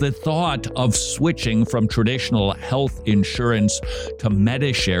feeling at the thought of switching from traditional health insurance to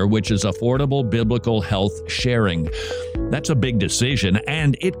Medishare, which is affordable biblical health sharing. That's a big decision,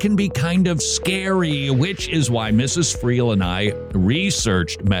 and it can be kind of scary, which is why Mrs. Friel and I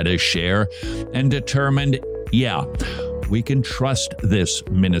researched Medishare and determined, we can trust this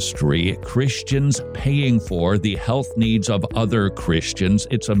ministry. Christians paying for the health needs of other Christians.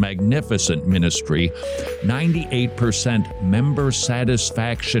 It's a magnificent ministry. 98% member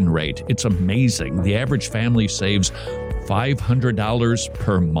satisfaction rate. It's amazing. The average family saves $500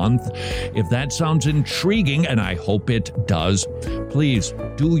 per month. If that sounds intriguing, and I hope it does, please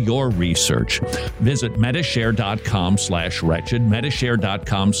do your research. Visit Medishare.com/wretched,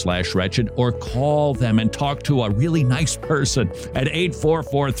 Medishare.com/wretched, or call them and talk to a really nice person at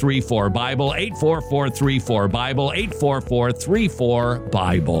 844-34-BIBLE, 844-34-BIBLE,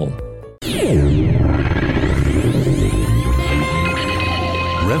 844-34-BIBLE.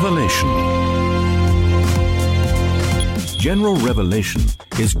 Revelation. General revelation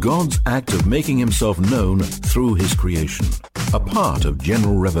is God's act of making himself known through his creation. A part of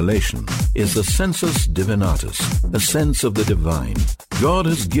general revelation is the sensus divinatus, a sense of the divine. God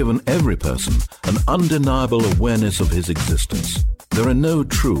has given every person an undeniable awareness of his existence. There are no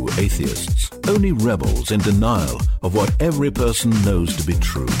true atheists, only rebels in denial of what every person knows to be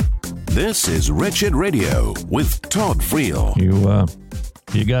true. This is Wretched Radio with Todd Friel.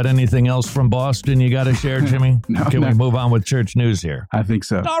 You got anything else from Boston you got to share, Jimmy? No. We move on with church news here? I think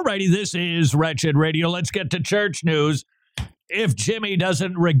so. Alrighty, this is Wretched Radio. Let's get to church news. If Jimmy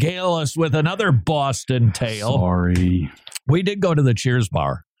doesn't regale us with another Boston tale. Sorry. We did go to the Cheers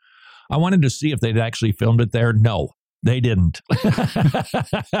bar. I wanted to see if they'd actually filmed it there. No, they didn't.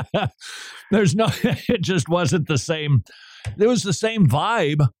 It just wasn't the same. It was the same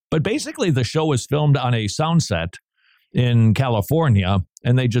vibe, but basically the show was filmed on a sound set in California,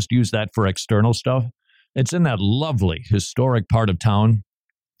 and they just use that for external stuff. It's in that lovely historic part of town,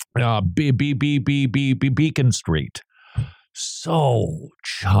 Beacon Street. So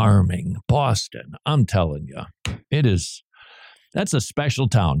charming. Boston, I'm telling you. It is That's a special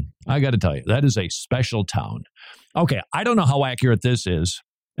town. I got to tell you, that is a special town. Okay, I don't know how accurate this is.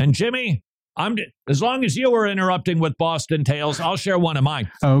 And Jimmy, as long as you were interrupting with Boston tales, I'll share one of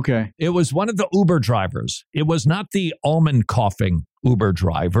mine. Okay. It was one of the Uber drivers. It was not the almond coughing Uber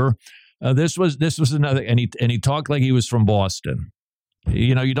driver. This was another, and he talked like he was from Boston.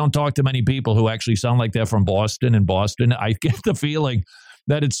 You know, you don't talk to many people who actually sound like they're from Boston. In Boston, I get the feeling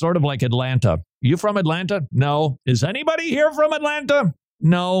that it's sort of like Atlanta. You from Atlanta? No. Is anybody here from Atlanta?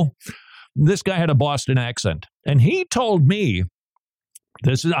 No. This guy had a Boston accent, and he told me,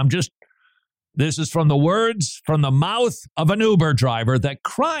 this is from the words from the mouth of an Uber driver, that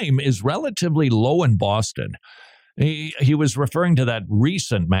crime is relatively low in Boston. He was referring to that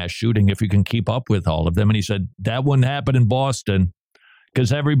recent mass shooting, if you can keep up with all of them, and he said that wouldn't happen in Boston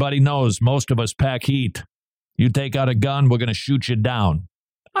because everybody knows most of us pack heat. You take out a gun, we're going to shoot you down.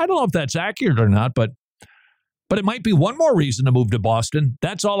 I don't know if that's accurate or not, but it might be one more reason to move to Boston.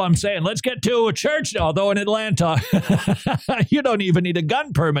 That's all I'm saying. Let's get to a church, although in Atlanta, you don't even need a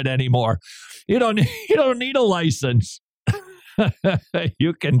gun permit anymore. You don't need a license.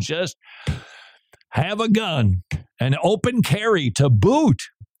 You can just have a gun and open carry to boot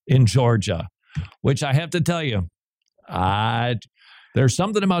in Georgia, which I have to tell you, there's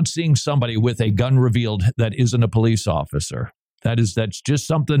something about seeing somebody with a gun revealed that isn't a police officer. That's just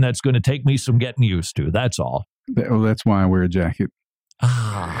something that's going to take me some getting used to. That's all. Oh, that's why I wear a jacket.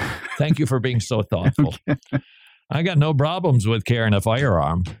 Thank you for being so thoughtful. Okay. I got no problems with carrying a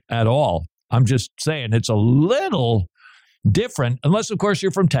firearm at all. I'm just saying it's a little different, unless, of course,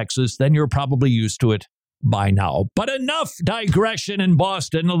 you're from Texas. Then you're probably used to it by now. But enough digression in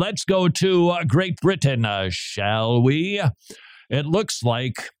Boston. Let's go to Great Britain, shall we? It looks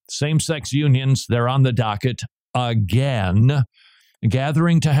like same-sex unions, they're on the docket again,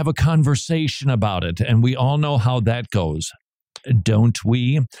 gathering to have a conversation about it. And we all know how that goes, don't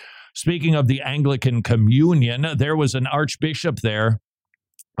we? Speaking of the Anglican Communion, there was an archbishop there,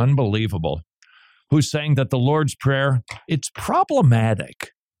 unbelievable, who's saying that the Lord's Prayer, it's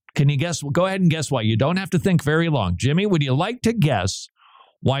problematic. Can you guess? Go ahead and guess why. You don't have to think very long. Jimmy, would you like to guess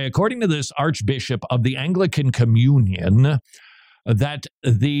why, according to this archbishop of the Anglican Communion, that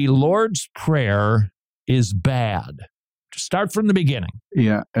the Lord's Prayer is bad? Start from the beginning.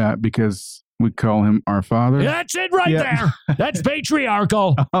 Yeah, because we call him our Father. That's it right there. That's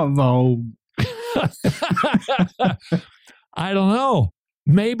patriarchal. Oh, no. I don't know.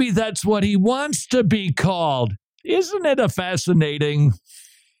 Maybe that's what he wants to be called. Isn't it a fascinating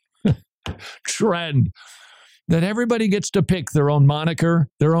trend that everybody gets to pick their own moniker,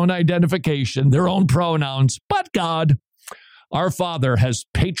 their own identification, their own pronouns, but God? Our Father has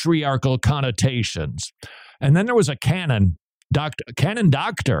patriarchal connotations. And then there was a canon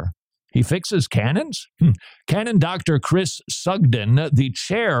doctor. He fixes cannons? Canon Dr. Chris Sugden, the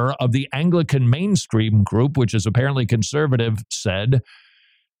chair of the Anglican mainstream group, which is apparently conservative, said,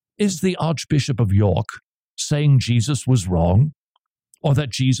 "Is the Archbishop of York saying Jesus was wrong? Or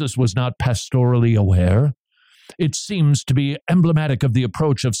that Jesus was not pastorally aware? It seems to be emblematic of the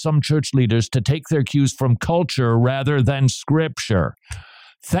approach of some church leaders to take their cues from culture rather than scripture."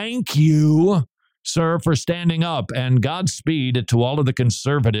 Thank you, sir, for standing up, and Godspeed to all of the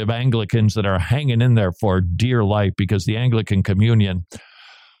conservative Anglicans that are hanging in there for dear life, because the Anglican Communion,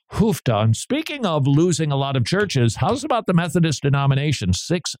 hoofed. Speaking of losing a lot of churches, how's about the Methodist denomination?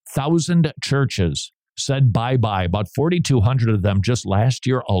 6,000 churches said bye-bye, about 4,200 of them just last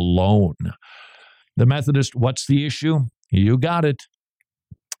year alone. The Methodist, what's the issue? You got it.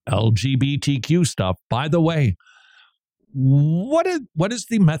 LGBTQ stuff. By the way, what does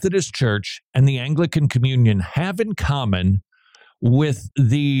the Methodist Church and the Anglican Communion have in common with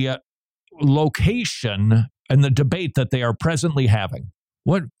the location and the debate that they are presently having?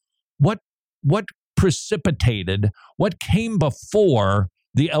 What precipitated, what came before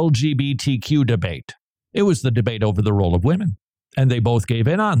the LGBTQ debate? It was the debate over the role of women, and they both gave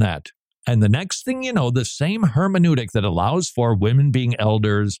in on that. And the next thing you know, the same hermeneutic that allows for women being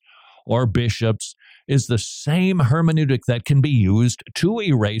elders or bishops is the same hermeneutic that can be used to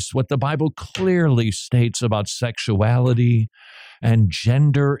erase what the Bible clearly states about sexuality and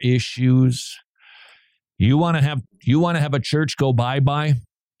gender issues. You want to have a church go bye-bye?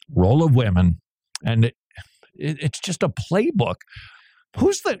 Role of women. And it's just a playbook. Who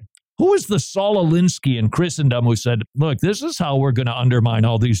is the Saul Alinsky in Christendom who said, look, this is how we're going to undermine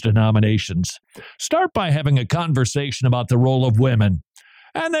all these denominations. Start by having a conversation about the role of women,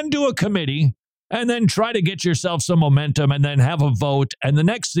 and then do a committee, and then try to get yourself some momentum, and then have a vote. And the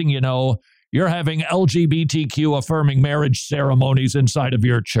next thing you know, you're having LGBTQ affirming marriage ceremonies inside of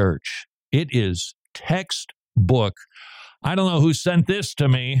your church. It is textbook. I don't know who sent this to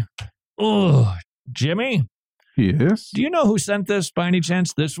me. Oh, Jimmy? Yes? Do you know who sent this by any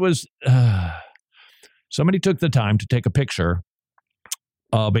chance? This was, somebody took the time to take a picture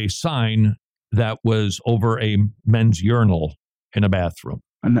of a sign that was over a men's urinal in a bathroom.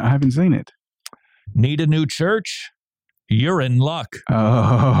 I haven't seen it. Need a new church? You're in luck.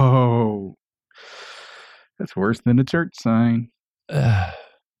 Oh, that's worse than a church sign.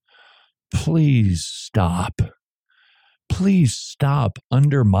 Please stop. Please stop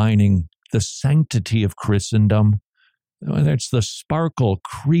undermining the sanctity of Christendom. Whether it's the Sparkle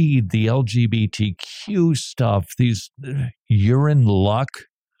Creed, the LGBTQ stuff, these you're in luck.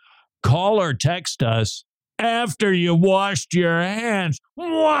 Call or text us after you washed your hands.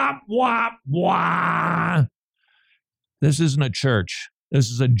 Wah, wah, wah. This isn't a church. This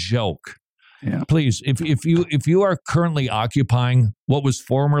is a joke. Yeah. Please, if you are currently occupying what was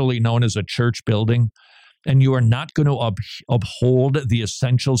formerly known as a church building, and you are not going to uphold the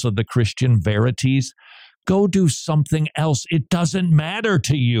essentials of the Christian verities, go do something else. It doesn't matter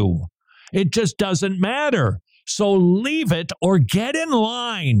to you. It just doesn't matter. So leave it or get in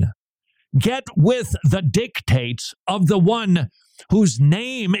line. Get with the dictates of the one whose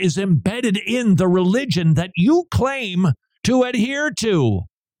name is embedded in the religion that you claim to adhere to.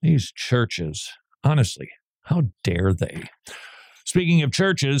 These churches, honestly, how dare they? Speaking of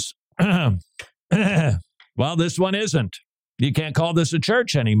churches, well, this one isn't. You can't call this a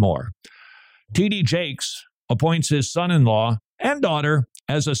church anymore. T.D. Jakes appoints his son-in-law and daughter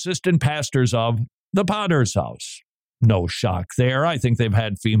as assistant pastors of the Potter's House. No shock there. I think they've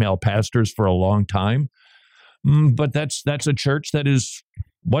had female pastors for a long time. But that's a church that is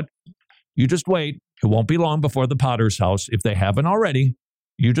what you just wait. It won't be long before the Potter's House. If they haven't already,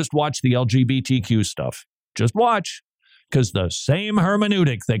 you just watch the LGBTQ stuff. Just watch, because the same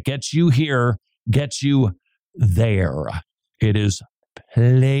hermeneutic that gets you here gets you there. It is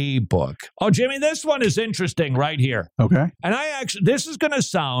playbook. Oh, Jimmy, this one is interesting right here. Okay. And this is going to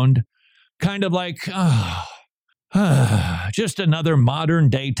sound kind of like just another modern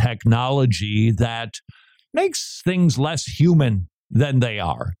day technology that makes things less human than they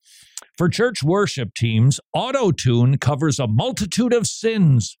are. For church worship teams, auto-tune covers a multitude of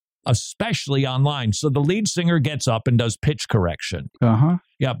sins, especially online. So the lead singer gets up and does pitch correction. Uh-huh.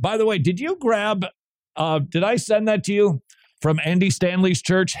 Yeah, by the way, did you grab, did I send that to you from Andy Stanley's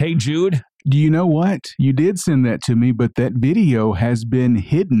church, Hey Jude? Do you know what? You did send that to me, but that video has been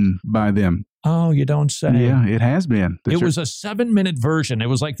hidden by them. Oh, you don't say. Yeah, it has been. It was a 7-minute version. It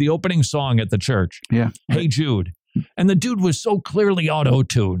was like the opening song at the church. Yeah. Hey Jude. And the dude was so clearly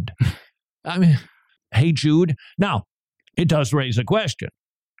auto-tuned. I mean, Hey Jude. Now, it does raise a question.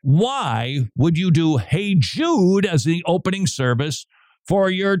 Why would you do Hey Jude as the opening service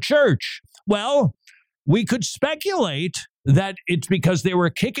for your church? Well, we could speculate that it's because they were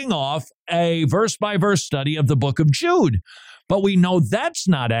kicking off a verse-by-verse study of the book of Jude. But we know that's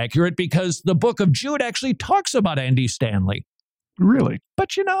not accurate because the book of Jude actually talks about Andy Stanley. Really?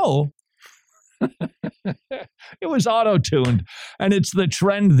 But you know, it was auto-tuned, and it's the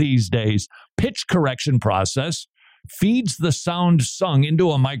trend these days. Pitch correction process feeds the sound sung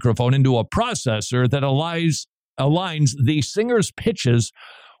into a microphone, into a processor that aligns the singer's pitches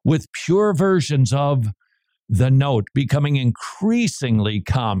with pure versions of the note, becoming increasingly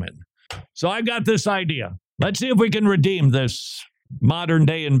common. So I've got this idea. Let's see if we can redeem this modern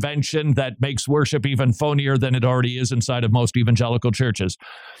day invention that makes worship even phonier than it already is inside of most evangelical churches.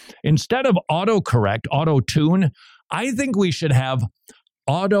 Instead of autocorrect, auto-tune, I think we should have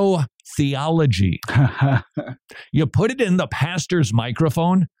auto-theology. You put it in the pastor's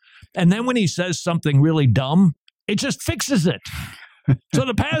microphone, and then when he says something really dumb, it just fixes it. So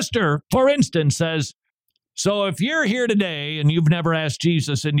the pastor, for instance, says, so if you're here today and you've never asked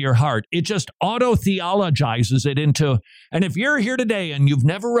Jesus into your heart, it just auto-theologizes it into, and if you're here today and you've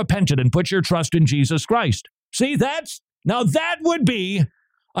never repented and put your trust in Jesus Christ, see, that would be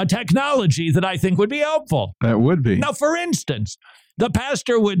a technology that I think would be helpful. That would be. Now, for instance, the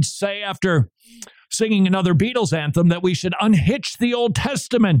pastor would say after singing another Beatles anthem that we should unhitch the Old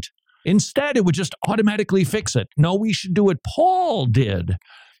Testament. Instead, it would just automatically fix it. No, we should do what Paul did.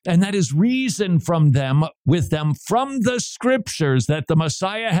 And that is reason from them from the scriptures that the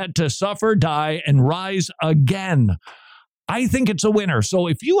Messiah had to suffer, die, and rise again. I think it's a winner. So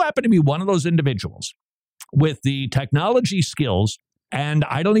if you happen to be one of those individuals with the technology skills, and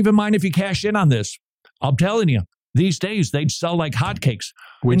I don't even mind if you cash in on this, I'm telling you, these days they'd sell like hotcakes.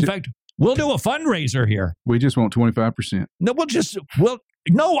 In fact, we'll do a fundraiser here. We just want 25%. No,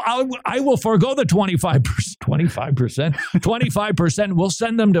 No, I will forego the 25%. 25%. We'll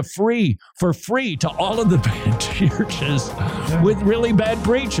send them for free to all of the bad churches with really bad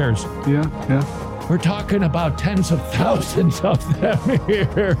preachers. Yeah. We're talking about tens of thousands of them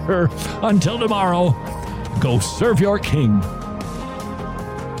here. Until tomorrow, go serve your king.